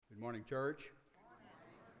Morning, church.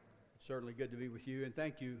 It's certainly good to be with you, and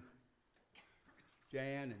thank you,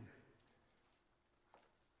 Jan and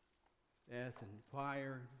Beth and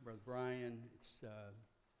choir, Brother Brian. It's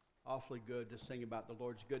awfully good to sing about the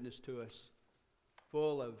Lord's goodness to us,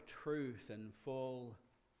 full of truth and full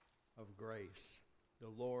of grace. The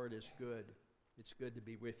Lord is good. It's good to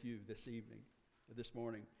be with you this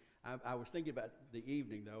morning. I was thinking about the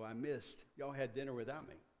evening, though. I missed. Y'all had dinner without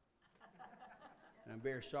me. And I'm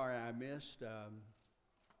very sorry I missed.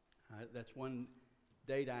 That's one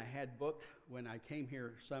date I had booked when I came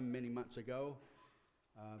here many months ago.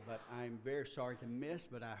 But I'm very sorry to miss.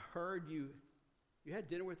 But I heard you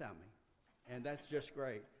had dinner without me. And that's just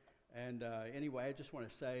great. And anyway, I just want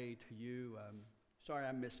to say to you, sorry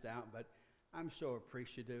I missed out, but I'm so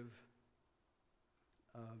appreciative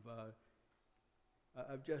of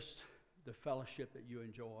just the fellowship that you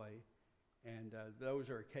enjoy. And those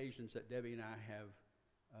are occasions that Debbie and I have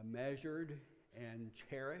measured and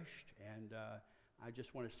cherished. And I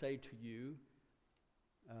just want to say to you,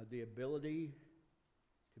 the ability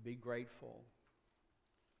to be grateful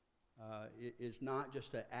is not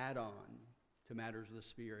just an add-on to matters of the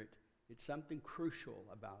Spirit. It's something crucial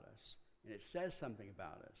about us. And it says something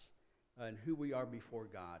about us and who we are before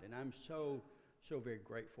God. And I'm so very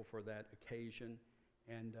grateful for that occasion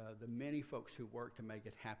and the many folks who work to make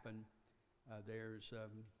it happen. I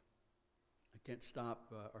can't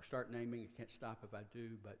stop or start naming. I can't stop if I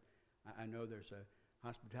do, but I know there's a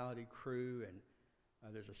hospitality crew, and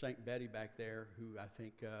there's a St. Betty back there who I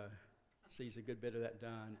think sees a good bit of that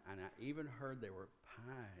done. And I even heard there were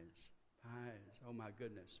pies. Oh my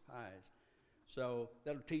goodness, pies. So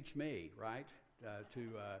that'll teach me, right,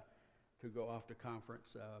 to go off to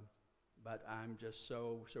conference. But I'm just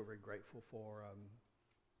so very grateful for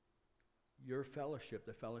your fellowship,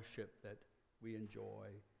 the fellowship that we enjoy.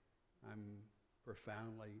 I'm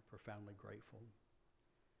profoundly grateful.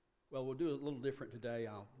 Well, we'll do a little different today.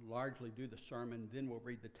 I'll largely do the sermon, then we'll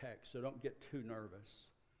read the text, so don't get too nervous.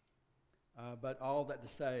 But all that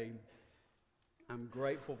to say, I'm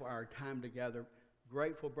grateful for our time together.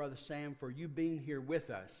 Grateful, Brother Sam, for you being here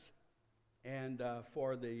with us and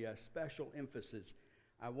for the special emphasis.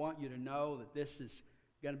 I want you to know that this is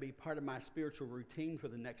going to be part of my spiritual routine for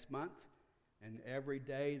the next month. And every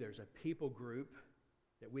day there's a people group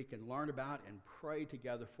that we can learn about and pray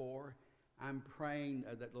together for. I'm praying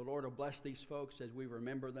that the Lord will bless these folks as we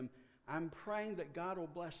remember them. I'm praying that God will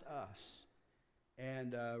bless us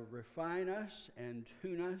and refine us and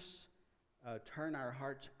tune us, turn our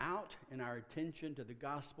hearts out and our attention to the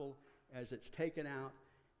gospel as it's taken out.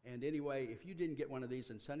 And anyway, if you didn't get one of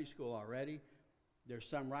these in Sunday school already, there's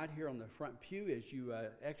some right here on the front pew as you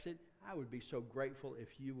exit. I would be so grateful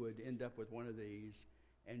if you would end up with one of these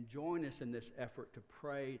and join us in this effort to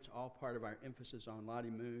pray. It's all part of our emphasis on Lottie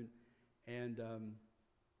Moon. And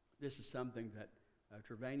this is something that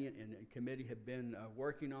Trevanian and committee have been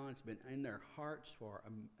working on. It's been in their hearts for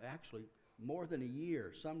actually more than a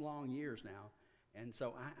year, some long years now. And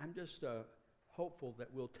so I'm just hopeful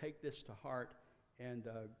that we'll take this to heart and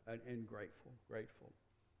grateful.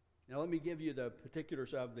 Now let me give you the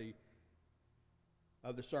particulars of the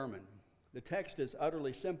sermon. The text is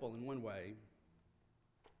utterly simple in one way.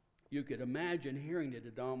 You could imagine hearing it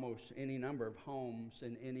at almost any number of homes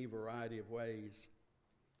in any variety of ways.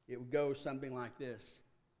 It would go something like this.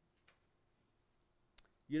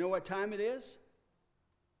 You know what time it is?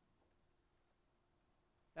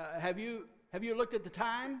 Have you looked at the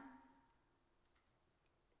time?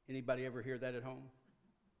 Anybody ever hear that at home?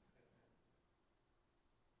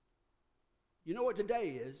 You know what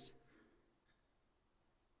today is?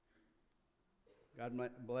 God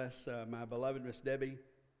bless my beloved Miss Debbie.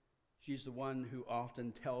 She's the one who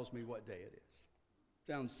often tells me what day it is.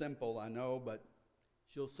 Sounds simple, I know, but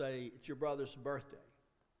she'll say, it's your brother's birthday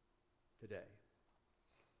today.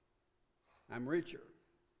 I'm richer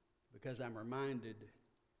because I'm reminded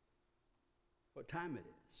what time it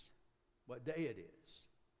is, what day it is,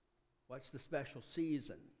 what's the special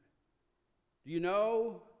season. Do you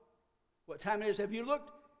know what time it is? Have you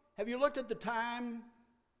looked at the time?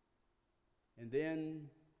 And then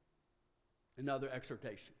another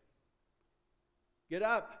exhortation. Get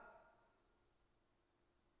up.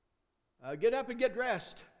 Get up and get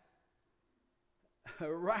dressed.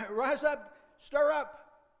 Rise up, stir up,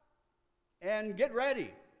 and get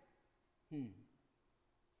ready.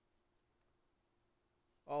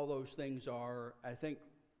 All those things are, I think,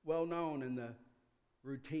 well known in the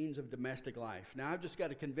routines of domestic life. Now, I've just got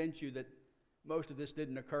to convince you that most of this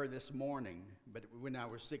didn't occur this morning, but when I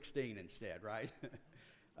was 16 instead, right?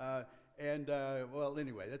 Well,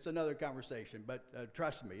 anyway, that's another conversation. But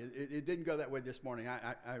trust me, it didn't go that way this morning.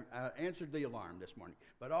 I answered the alarm this morning.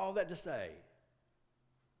 But all that to say,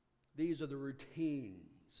 these are the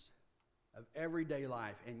routines of everyday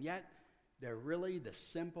life. And yet, they're really the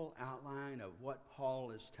simple outline of what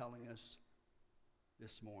Paul is telling us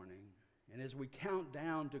this morning. And as we count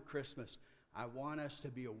down to Christmas, I want us to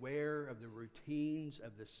be aware of the routines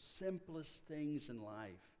of the simplest things in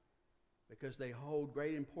life, because they hold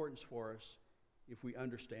great importance for us if we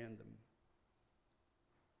understand them.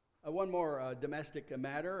 One more domestic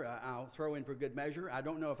matter I'll throw in for good measure. I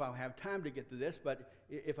don't know if I'll have time to get to this, but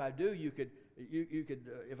if I do, you could.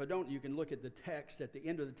 If I don't, you can look at the text at the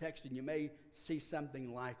end of the text, and you may see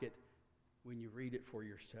something like it when you read it for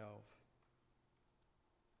yourself.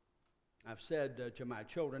 I've said to my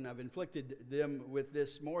children, I've inflicted them with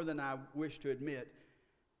this more than I wish to admit,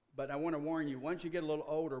 but I want to warn you, once you get a little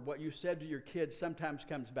older, what you said to your kids sometimes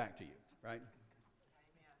comes back to you, right?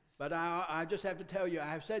 But I just have to tell you, I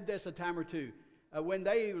have said this a time or two. When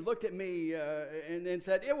they looked at me and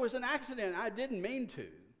said, it was an accident, I didn't mean to.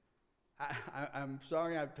 I'm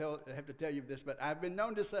sorry I have to tell you this, but I've been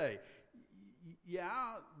known to say,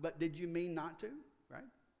 yeah, but did you mean not to, right?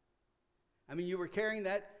 I mean, you were carrying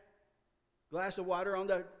that glass of water on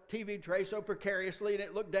the TV tray so precariously, and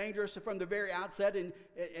it looked dangerous from the very outset,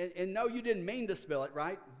 and no, you didn't mean to spill it,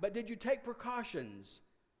 right? But did you take precautions?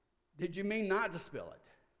 Did you mean not to spill it?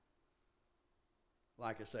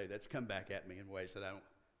 Like I say, that's come back at me in ways that I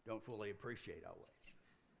don't fully appreciate always.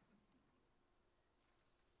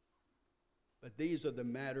 But these are the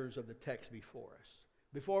matters of the text before us.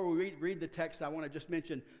 Before we read the text, I want to just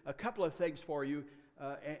mention a couple of things for you,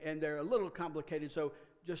 and they're a little complicated, so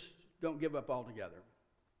just don't give up altogether.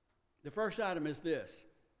 The first item is this.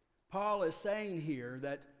 Paul is saying here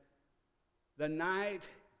that the night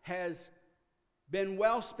has been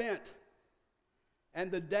well spent,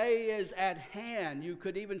 and the day is at hand. You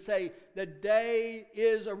could even say the day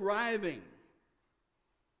is arriving.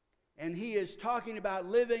 And he is talking about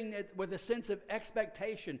living with a sense of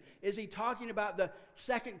expectation. Is he talking about the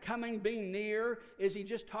second coming being near? Is he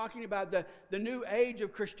just talking about the new age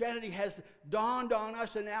of Christianity has dawned on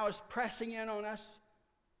us and now is pressing in on us?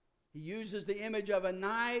 He uses the image of a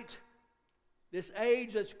night, this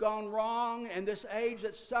age that's gone wrong, and this age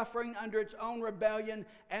that's suffering under its own rebellion,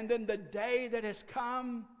 and then the day that has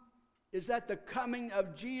come. Is that the coming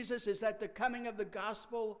of Jesus? Is that the coming of the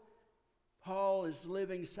gospel? Paul is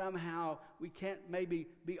living somehow. We can't maybe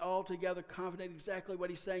be altogether confident exactly what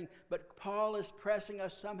he's saying, but Paul is pressing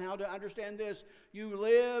us somehow to understand this. You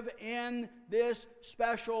live in this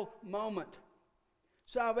special moment.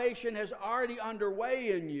 Salvation has already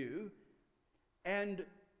underway in you, and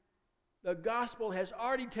the gospel has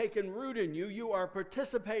already taken root in you. You are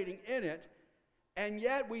participating in it, and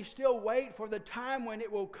yet we still wait for the time when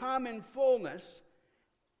it will come in fullness.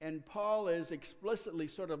 And Paul is explicitly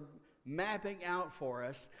sort of mapping out for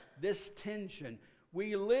us this tension.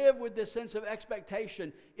 We live with this sense of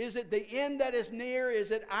expectation. Is it the end that is near? Is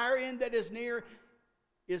it our end that is near?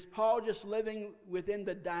 Is Paul just living within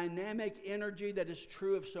the dynamic energy that is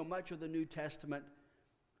true of so much of the New Testament?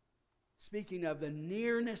 Speaking of the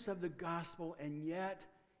nearness of the gospel, and yet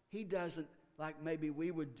he doesn't, like maybe we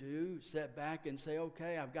would do, sit back and say,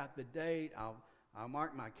 okay, I've got the date, I'll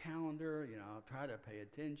mark my calendar, I'll try to pay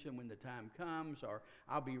attention when the time comes, or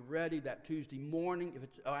I'll be ready that Tuesday morning.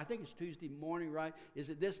 I think it's Tuesday morning, right? Is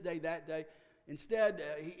it this day, that day? Instead,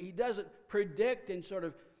 he doesn't predict and sort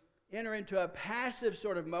of enter into a passive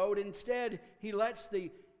sort of mode. Instead, he lets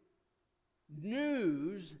the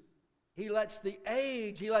news, he lets the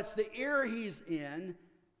age, he lets the era he's in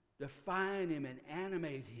define him and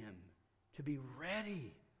animate him to be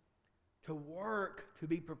ready, to work, to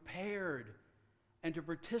be prepared, and to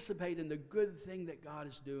participate in the good thing that God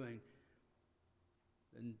is doing.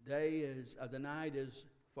 The night is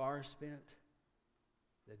far spent.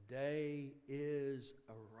 The day is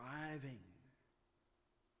arriving.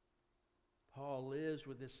 Paul lives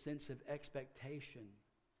with this sense of expectation.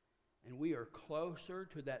 And we are closer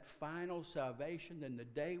to that final salvation than the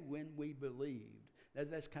day when we believed.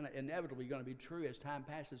 That's kind of inevitably going to be true as time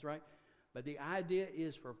passes, right? But the idea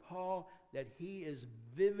is for Paul that he is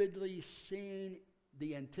vividly seeing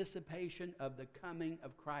the anticipation of the coming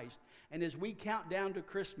of Christ. And as we count down to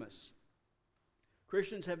Christmas,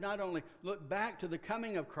 Christians have not only looked back to the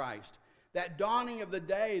coming of Christ, that dawning of the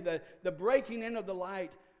day, the breaking in of the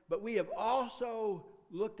light, but we have also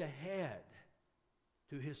looked ahead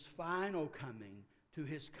to his final coming, to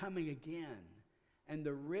his coming again, and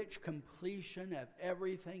the rich completion of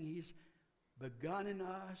everything he's begun in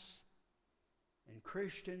us. And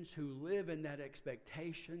Christians who live in that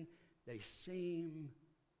expectation they seem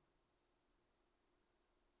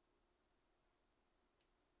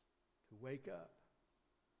to wake up,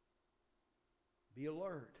 be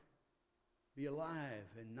alert, be alive,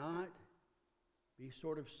 and not be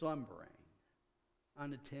sort of slumbering,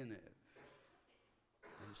 unattentive.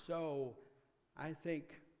 And so I think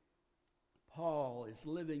Paul is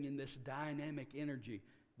living in this dynamic energy.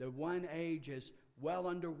 The one age is well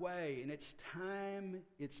underway, and its time,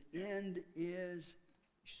 its end is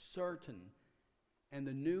certain. And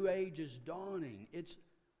the new age is dawning. It's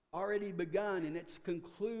already begun, and its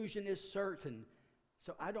conclusion is certain.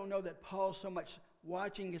 So I don't know that Paul's so much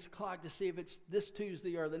watching his clock to see if it's this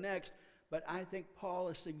Tuesday or the next, but I think Paul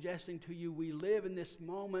is suggesting to you, we live in this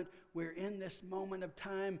moment. We're in this moment of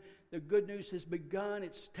time. The good news has begun.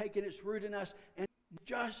 It's taken its root in us, and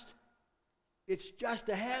it's just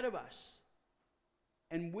ahead of us.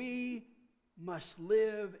 And we must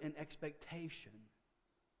live in expectation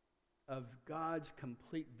of God's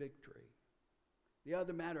complete victory. The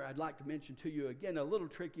other matter I'd like to mention to you, again, a little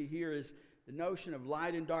tricky here, is the notion of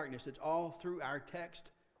light and darkness. It's all through our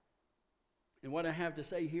text. And what I have to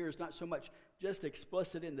say here is not so much just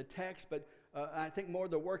explicit in the text, but I think more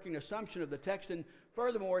the working assumption of the text. And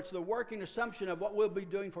furthermore, it's the working assumption of what we'll be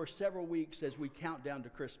doing for several weeks as we count down to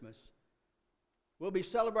Christmas. We'll be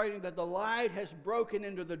celebrating that the light has broken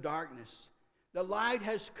into the darkness. The light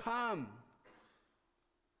has come.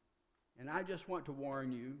 And I just want to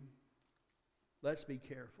warn you, let's be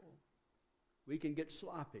careful. We can get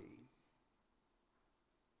sloppy.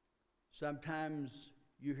 Sometimes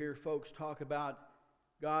you hear folks talk about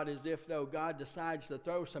God as if though God decides to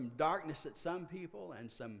throw some darkness at some people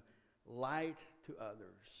and some light to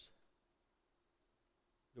others.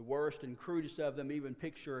 The worst and crudest of them even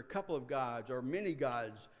picture a couple of gods or many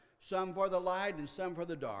gods, some for the light and some for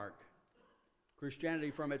the dark.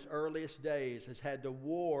 Christianity from its earliest days has had to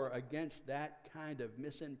war against that kind of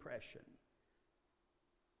misimpression.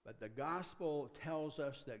 But the gospel tells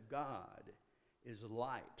us that God is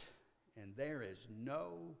light, and there is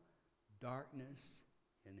no darkness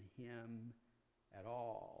in him at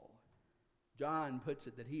all. John puts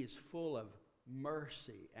it that he is full of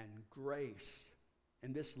mercy and grace,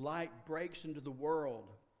 and this light breaks into the world.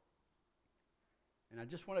 And I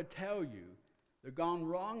just want to tell you, the gone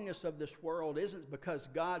wrongness of this world isn't because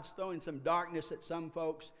God's throwing some darkness at some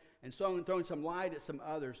folks and throwing some light at some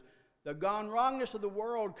others. The gone wrongness of the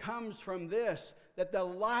world comes from this, that the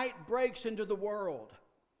light breaks into the world.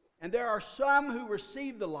 And there are some who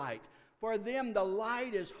receive the light. For them, the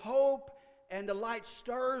light is hope, and the light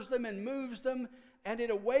stirs them and moves them, and it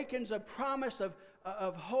awakens a promise of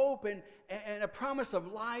hope and a promise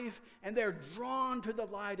of life, and they're drawn to the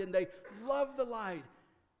light, and they love the light.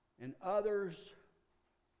 And others,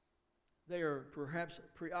 they are perhaps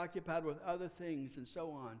preoccupied with other things and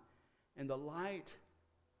so on, and the light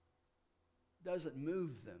doesn't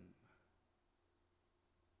move them.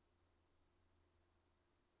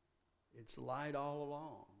 It's light all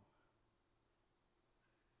along.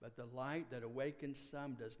 But the light that awakens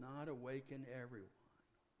some does not awaken everyone.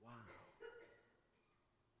 Wow.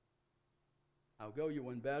 I'll go you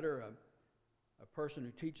one better. A person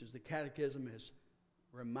who teaches the catechism has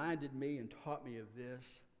reminded me and taught me of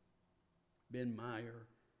this, Ben Meyer.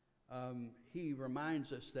 He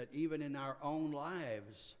reminds us that even in our own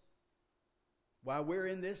lives, while we're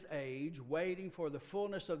in this age, waiting for the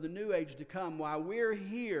fullness of the new age to come, while we're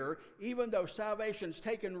here, even though salvation's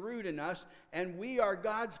taken root in us and we are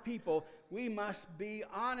God's people, we must be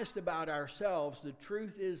honest about ourselves. The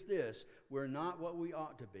truth is this: we're not what we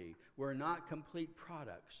ought to be. We're not complete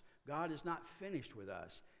products. God is not finished with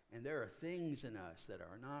us, and there are things in us that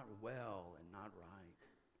are not well and not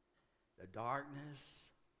right. The darkness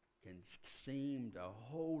can seem to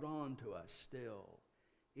hold on to us still,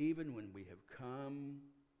 even when we have come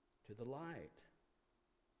to the light.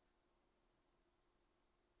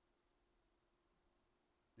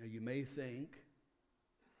 Now you may think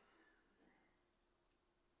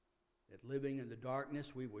that living in the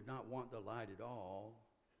darkness, we would not want the light at all.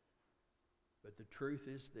 But the truth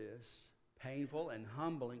is this: painful and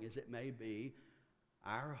humbling as it may be,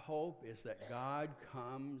 our hope is that God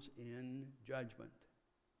comes in judgment.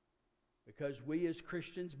 Because we as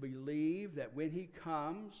Christians believe that when he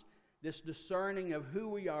comes, this discerning of who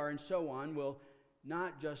we are and so on will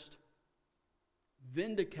not just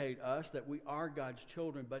vindicate us that we are God's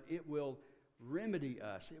children, but it will remedy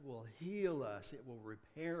us, it will heal us, it will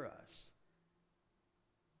repair us.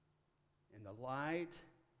 And the light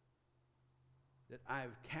that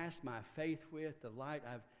I've cast my faith with, the light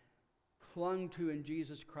I've clung to in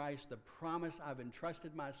Jesus Christ, the promise I've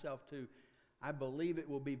entrusted myself to, I believe it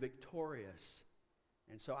will be victorious.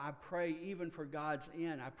 And so I pray even for God's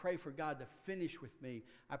end. I pray for God to finish with me.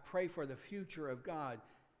 I pray for the future of God.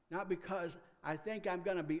 Not because I think I'm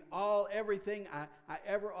going to be everything I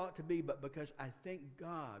ever ought to be, but because I think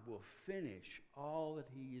God will finish all that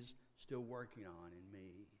He is still working on in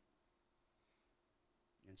me.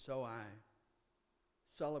 And so I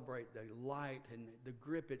celebrate the light and the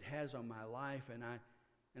grip it has on my life, and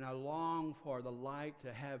I long for the light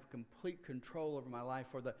to have complete control over my life,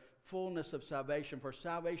 for the fullness of salvation, for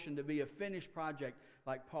salvation to be a finished project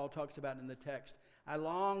like Paul talks about in the text. I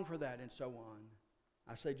long for that, and so on.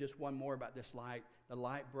 I say just one more about this light. The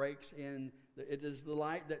light breaks in. It is the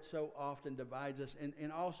light that so often divides us.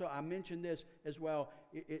 And also, I mentioned this as well.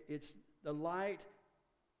 It's the light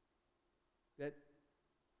that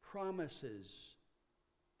promises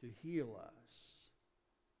to heal us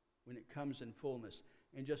when it comes in fullness.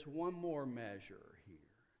 And just one more measure here.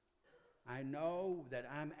 I know that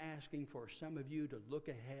I'm asking for some of you to look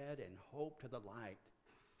ahead and hope to the light.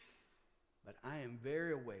 But I am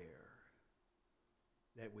very aware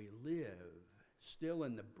that we live still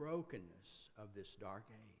in the brokenness of this dark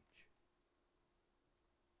age.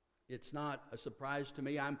 It's not a surprise to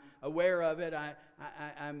me. I'm aware of it.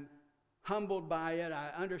 I'm humbled by it.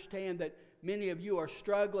 I understand that many of you are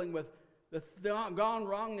struggling with the gone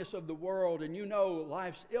wrongness of the world, and you know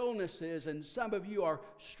life's illnesses, and some of you are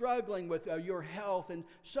struggling with your health, and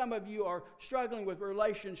some of you are struggling with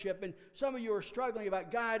relationship, and some of you are struggling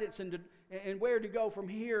about guidance and where to go from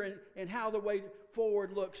here, and how the way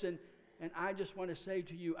forward looks. And I just want to say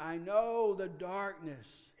to you, I know the darkness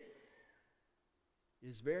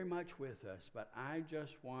is very much with us, but I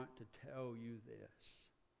just want to tell you this.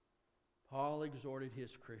 Paul exhorted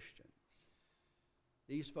his Christians.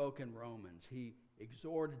 These folk in Romans, he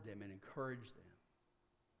exhorted them and encouraged them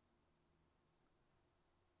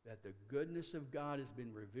that the goodness of God has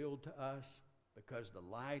been revealed to us because the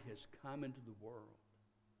light has come into the world.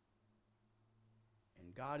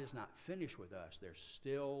 And God is not finished with us. There's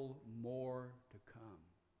still more to come.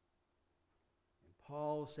 And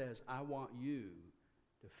Paul says, I want you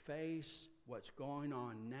to face what's going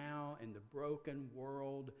on now in the broken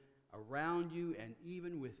world around you and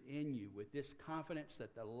even within you, with this confidence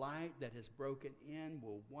that the light that has broken in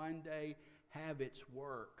will one day have its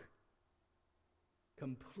work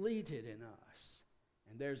completed in us.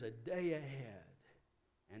 And there's a day ahead.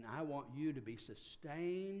 And I want you to be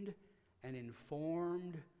sustained and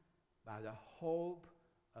informed by the hope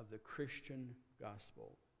of the Christian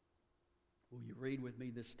gospel. Will you read with me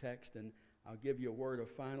this text? And I'll give you a word of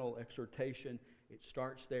final exhortation. It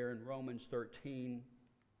starts there in Romans 13.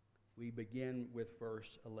 We begin with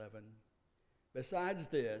verse 11. Besides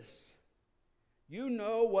this, you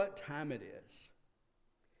know what time it is,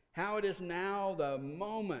 how it is now the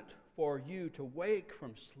moment for you to wake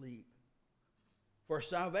from sleep. For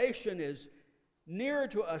salvation is nearer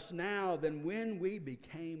to us now than when we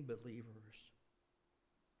became believers.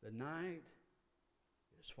 The night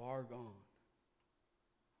is far gone.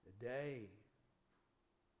 The day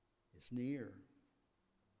is near.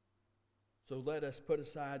 So let us put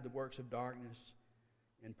aside the works of darkness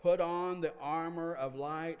and put on the armor of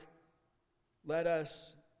light. Let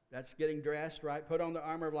us, that's getting dressed, right? Put on the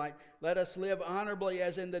armor of light. Let us live honorably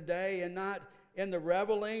as in the day, and not in the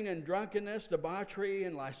reveling and drunkenness, debauchery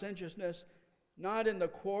and licentiousness, not in the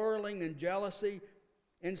quarreling and jealousy.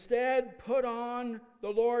 Instead, put on the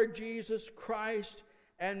Lord Jesus Christ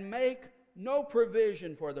and make no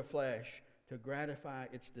provision for the flesh to gratify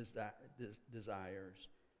its desires.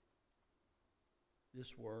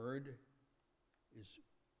 This word is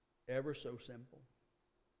ever so simple.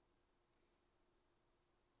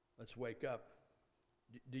 Let's wake up.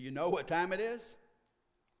 Do you know what time it is?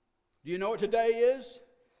 Do you know what today is?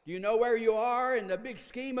 Do you know where you are in the big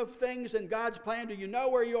scheme of things in God's plan? Do you know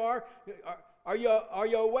where you are? Are you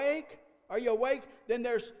awake? Are you awake? Then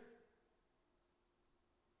there's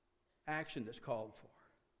action that's called for.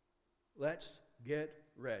 Let's get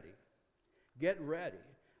ready. Get ready.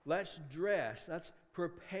 Let's dress. Let's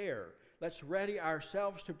prepare. Let's ready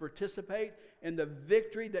ourselves to participate in the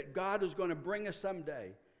victory that God is going to bring us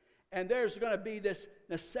someday. And there's going to be this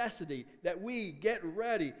necessity that we get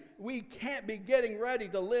ready. We can't be getting ready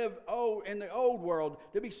to live in the old world,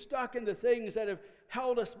 to be stuck in the things that have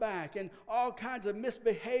held us back, and all kinds of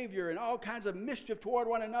misbehavior and all kinds of mischief toward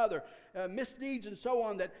one another, misdeeds and so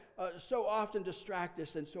on that so often distract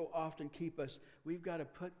us and so often keep us. We've got to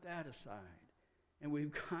put that aside. And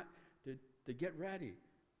we've got to get ready.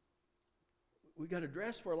 We've got to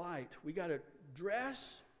dress for light. We've got to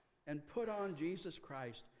dress and put on Jesus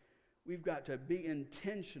Christ. We've got to be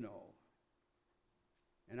intentional.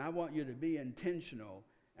 And I want you to be intentional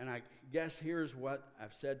And I guess here's what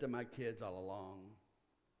I've said to my kids all along.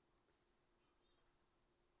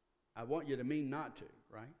 I want you to mean not to,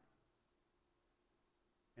 right?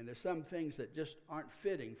 And there's some things that just aren't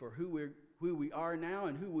fitting for who we are now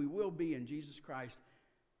and who we will be in Jesus Christ.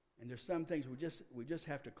 And there's some things we just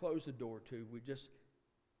have to close the door to.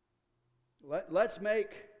 Let's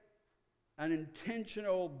make an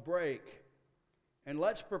intentional break, and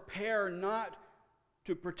let's prepare not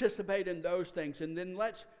to participate in those things, and then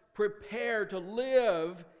let's prepare to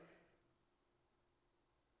live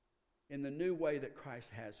in the new way that Christ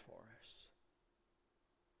has for us.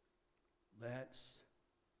 Let's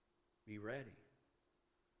be ready.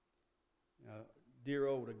 Dear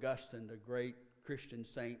old Augustine, the great Christian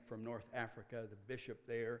saint from North Africa, the bishop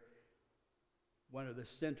there, one of the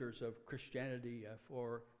centers of Christianity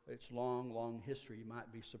for its long, long history. You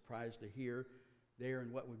might be surprised to hear there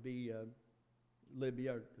in what would be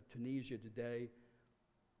Libya or Tunisia today,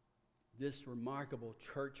 this remarkable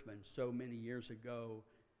churchman so many years ago,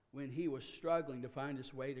 when he was struggling to find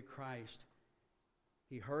his way to Christ,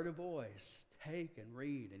 he heard a voice, take and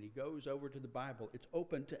read, and he goes over to the Bible. It's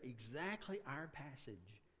open to exactly our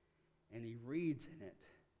passage, and he reads in it.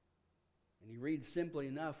 And he reads simply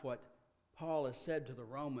enough what Paul has said to the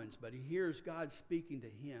Romans, but he hears God speaking to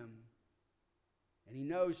him. And he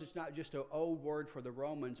knows it's not just an old word for the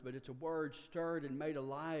Romans, but it's a word stirred and made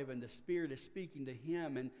alive, and the Spirit is speaking to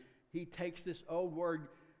him. And he takes this old word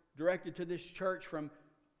directed to this church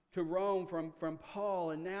to Rome from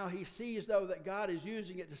Paul, and now he sees, though, that God is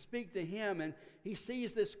using it to speak to him, and he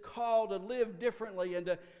sees this call to live differently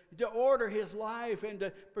and to order his life and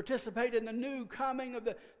to participate in the new coming of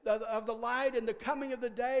the light and the coming of the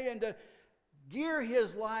day, and to gear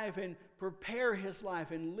his life and prepare his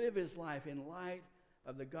life and live his life in light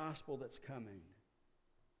of the gospel that's coming.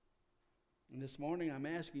 And this morning I'm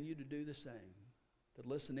asking you to do the same, to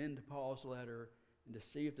listen in to Paul's letter and to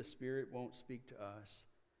see if the Spirit won't speak to us.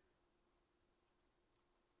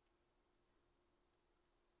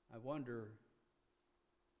 I wonder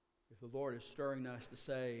if the Lord is stirring us to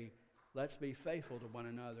say, let's be faithful to one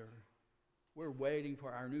another. We're waiting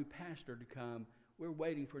for our new pastor to come. We're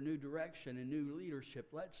waiting for new direction and new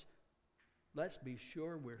leadership. Let's be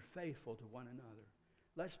sure we're faithful to one another.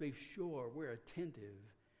 Let's be sure we're attentive.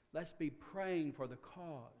 Let's be praying for the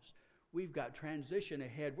cause. We've got transition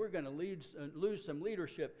ahead. We're going to lose some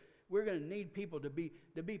leadership. We're going to need people to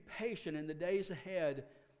be patient in the days ahead.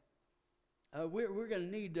 We're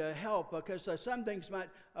going to need help because some things might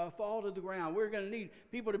fall to the ground. We're going to need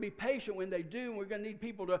people to be patient when they do. And we're going to need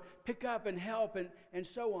people to pick up and help and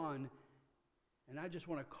so on. And I just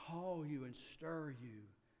want to call you and stir you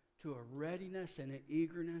to a readiness and an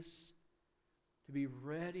eagerness to be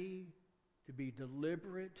ready, to be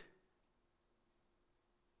deliberate,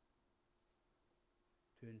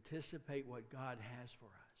 to anticipate what God has for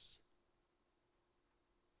us,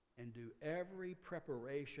 and do every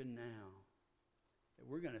preparation now. That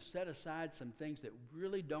we're going to set aside some things that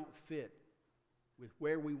really don't fit with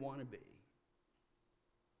where we want to be.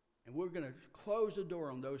 And we're going to close the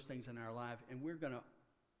door on those things in our life, and we're going to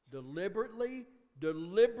deliberately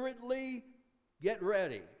get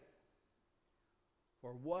ready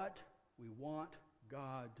for what we want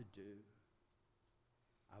God to do.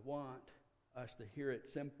 I want us to hear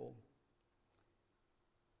it simple.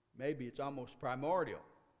 Maybe it's almost primordial.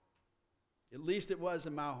 At least it was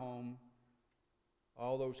in my home.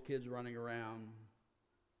 All those kids running around.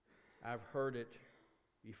 I've heard it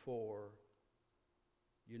before.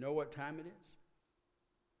 You know what time it is?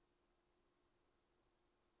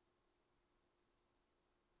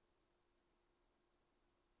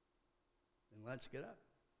 Then let's get up.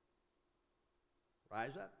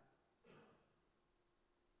 Rise up.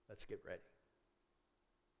 Let's get ready.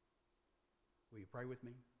 Will you pray with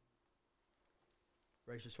me?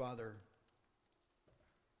 Gracious Father,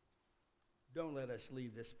 don't let us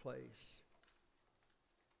leave this place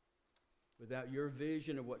without your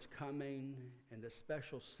vision of what's coming and the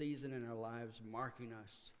special season in our lives marking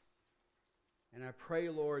us. And I pray,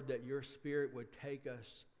 Lord, that your Spirit would take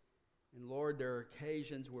us. And Lord, there are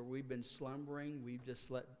occasions where we've been slumbering. We've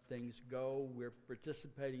just let things go. We're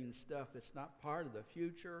participating in stuff that's not part of the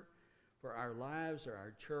future for our lives or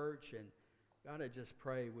our church. And God, I just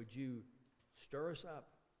pray, would you stir us up?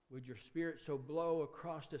 Would your Spirit so blow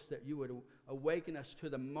across us that you would awaken us to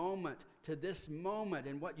the moment, to this moment,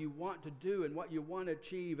 and what you want to do and what you want to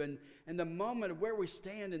achieve, and the moment of where we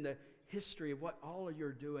stand in the history of what all of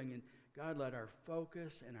you're doing. And God, let our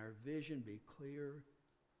focus and our vision be clear.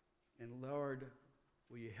 And Lord,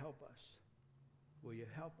 will you help us? Will you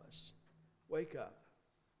help us? Wake up.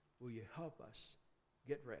 Will you help us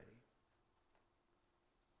get ready?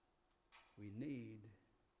 We need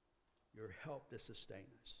your help to sustain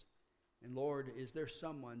us. And Lord, is there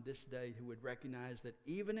someone this day who would recognize that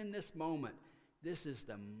even in this moment, this is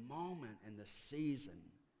the moment and the season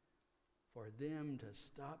for them to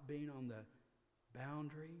stop being on the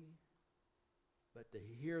boundary, but to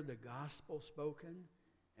hear the gospel spoken,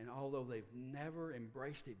 and although they've never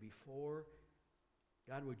embraced it before,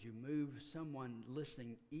 God, would you move someone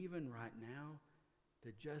listening even right now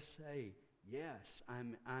to just say, yes,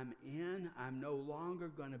 I'm in. I'm no longer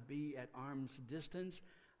going to be at arm's distance.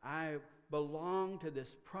 I belong to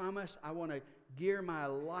this promise. I want to gear my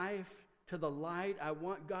life to the light. I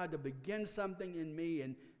want God to begin something in me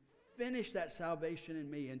and finish that salvation in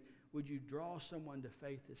me. And would you draw someone to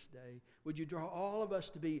faith this day? Would you draw all of us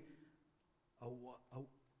to be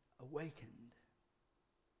awakened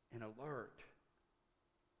and alert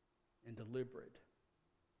and deliberate?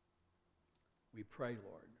 We pray,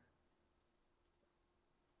 Lord.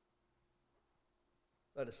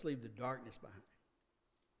 Let us leave the darkness behind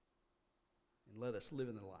and let us live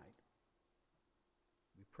in the light.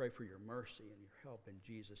 We pray for your mercy and your help in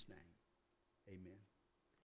Jesus' name. Amen.